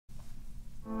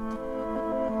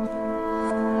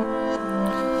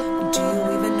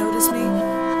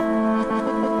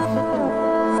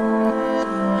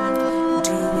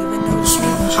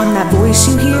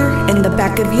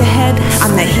back of your head.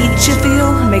 I'm that heat you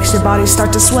feel, makes your body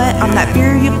start to sweat. I'm that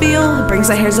fear you feel, brings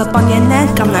the hairs up on your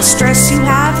neck. I'm that stress you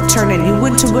have, turning you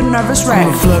into a nervous wreck.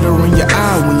 I'm a flutter in your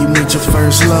eye when you meet your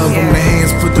first love. I'm the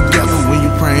hands put together when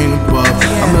you praying above.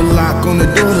 I'm the lock on the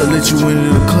door to let you into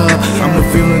the club. I'm the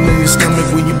feeling in your stomach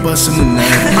when you bustin' the nut.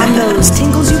 I'm those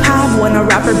tingles you have when a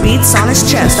rapper beats on his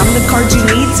chest. I'm the card you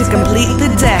need to complete the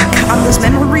deck. I'm those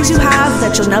memories you have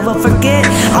that you'll never forget.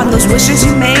 I'm those wishes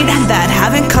you made that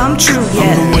haven't come true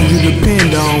yet. I'm the one you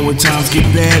depend on when times get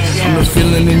bad. I'm the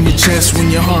feeling in your chest when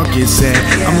your heart gets sad.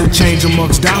 I'm the change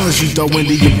amongst dollars you throw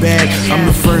into your bag. I'm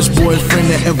the first boyfriend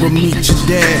to ever meet your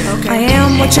dad. I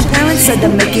am what your parents said to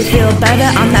make you feel better.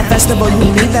 I'm that festival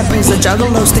you need that brings the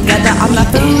juggalos together. I'm the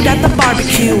food at the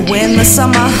barbecue in the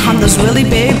summer. I'm those really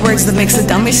big words that makes the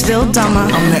dummy still dumber.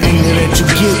 I'm the anger that you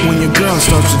get when your girl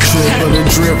starts to trip, or the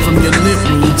drip from your lip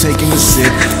when you taking a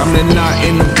sip. I'm the knot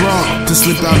in the bra to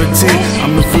slip out a tip.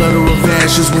 I'm the flutter of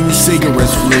ashes when your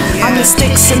cigarettes flip. I'm the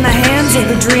sticks in the hands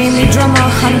of the dreamy drummer.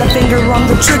 I'm the finger on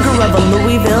the trigger of a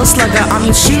Louisville slugger. I'm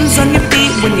the shoes on your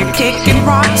feet when you're kicking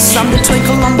rocks. I'm the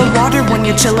twinkle on the water when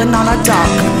you're chilling on a dock.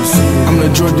 I'm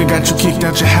the drug that got you kicked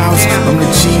out your house. I'm the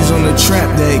cheese on the trap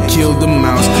that killed the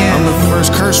mouse. I'm the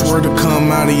first curse word to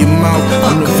come out of your mouth.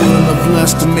 I'm the feeling of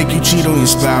lust to make you cheat on your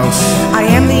spouse. I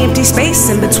am the empty space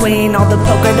in between all the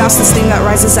polka dots, the steam that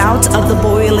rises out of the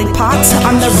boiling pot.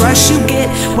 I'm the rush you get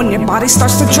when your body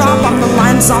starts to drop. I'm the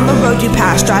lines on the road you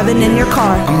pass driving in your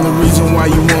car. I'm the reason why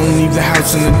you won't leave the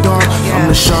house in the dark. I'm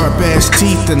the sharp ass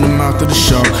teeth in the mouth of the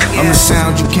shark. I'm the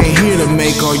sound you can't hear to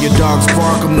make all your dogs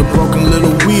bark. I'm the broken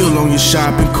little wheel on your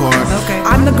shopping cart.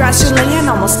 I'm the grass you're laying,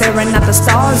 almost staring at the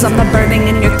stars. I'm the burning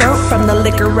in your throat from the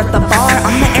liquor at the bar.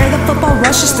 I'm the air the football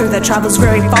rushes through that travels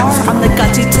very far. I'm the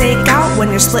gut you take out when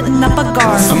you're splitting up a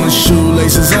guard. I'm the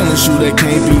shoelaces on the shoe that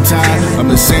can't be tied. I'm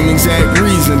the same exact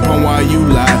reason for why you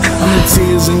lie. I'm the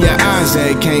tears in your eyes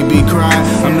that can't be cried.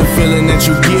 I'm the feeling that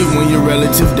you get when your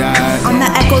relative died. I'm the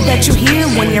echo that you hear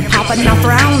when you're popping off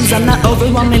rounds. I'm the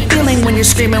overwhelming feeling when you're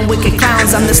screaming wicked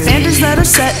clowns. I'm the standards that are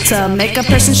set to make a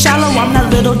person shallow. I'm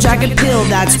that little jagged pill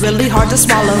that's really hard to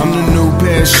swallow. I'm the new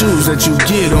pair of shoes that you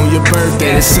get on your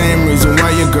birthday. The same reason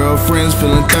why your girlfriend's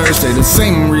feeling thirsty. The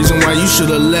same reason why you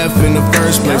should've left in the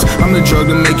first place. I'm the drug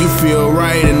to make you feel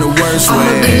right in the worst way.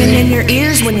 I'm the ringing in your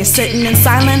ears when you're sitting in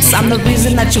silence. I'm the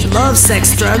reason that you love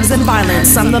sex, drugs, and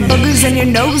violence. I'm the boogers in your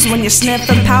nose when you're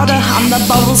sniffing powder. I'm the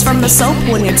bubbles from the soap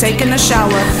when you're taking a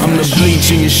shower. I'm the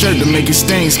bleach in your shirt to make your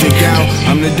stains stick out.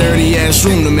 I'm the dirty ass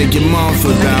room to make your mom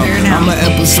flip out. I'm an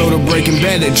episode of Breaking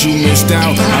Bad that you missed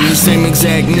out. I'm the same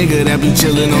exact nigga that be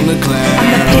chillin' on the cloud.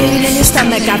 I'm the pain in your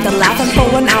stomach after laughing for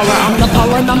an hour. I'm the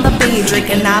pollen on the bee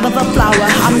drinking out of a flower.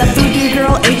 I'm the food your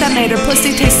girl ate that made her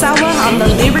pussy taste sour. I'm the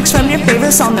lyrics from your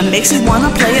favorite song that makes you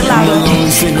wanna play it louder. I'm the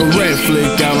lonely cigarette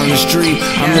flicked out on the street.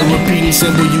 I'm the repeating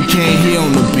symbol you can't hear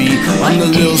on the beat. I'm the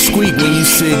little squeak when you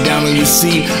sit down on your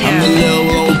seat. I'm the little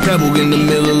old pebble in the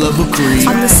middle of a creek.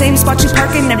 I'm the same spot you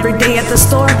parking every day at the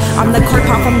store. I'm the cork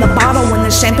pop from the bottle when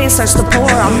the champagne starts to pour.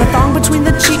 I'm the thong between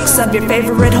the cheeks of your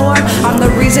favorite whore. I'm the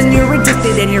reason you're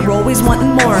addicted and you're always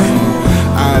wanting more.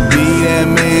 I'll be that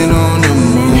man on the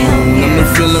moon. I'm the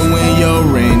feeling when your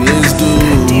rain is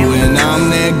due, and I'm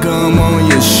that gum on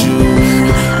your shoe.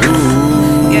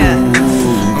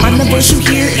 I'm the voice you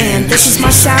hear and this is my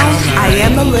sound. I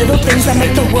am the little things that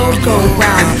make the world go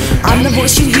round. I'm the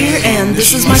voice you hear and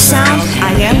this is my sound.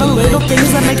 I am the little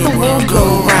things that make the world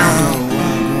go round.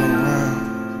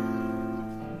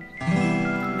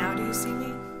 Now do you see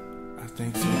me? I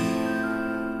think so.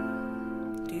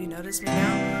 Do you notice me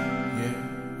now?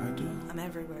 Yeah, I do. I'm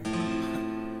everywhere.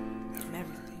 I'm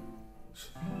everything.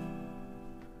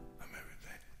 I'm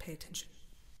everything. Pay attention.